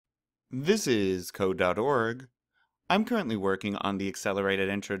This is Code.org. I'm currently working on the Accelerated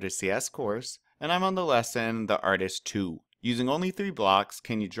Intro to CS course, and I'm on the lesson The Artist 2. Using only 3 blocks,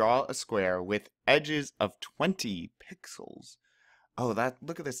 can you draw a square with edges of 20 pixels? Oh,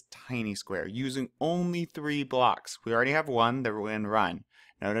 look at this tiny square. Using only 3 blocks. We already have one that we're going to run.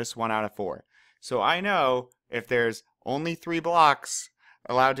 Notice 1 out of 4. So I know if there's only 3 blocks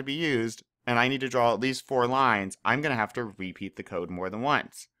allowed to be used, and I need to draw at least 4 lines, I'm going to have to repeat the code more than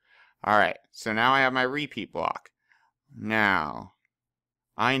once. Alright, so now I have my repeat block. Now,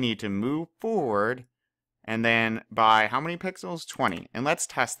 I need to move forward, and then by how many pixels? 20. And let's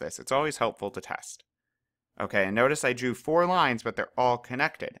test this. It's always helpful to test. Okay, and notice I drew 4 lines, but they're all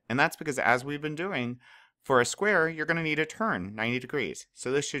connected. And that's because as we've been doing, for a square, you're going to need to turn 90 degrees.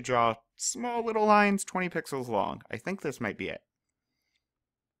 So this should draw small little lines, 20 pixels long. I think this might be it.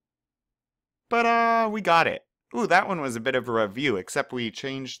 But, we got it. Ooh, that one was a bit of a review, except we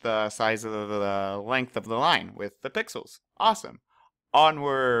changed the size of the length of the line with the pixels. Awesome.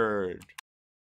 Onward!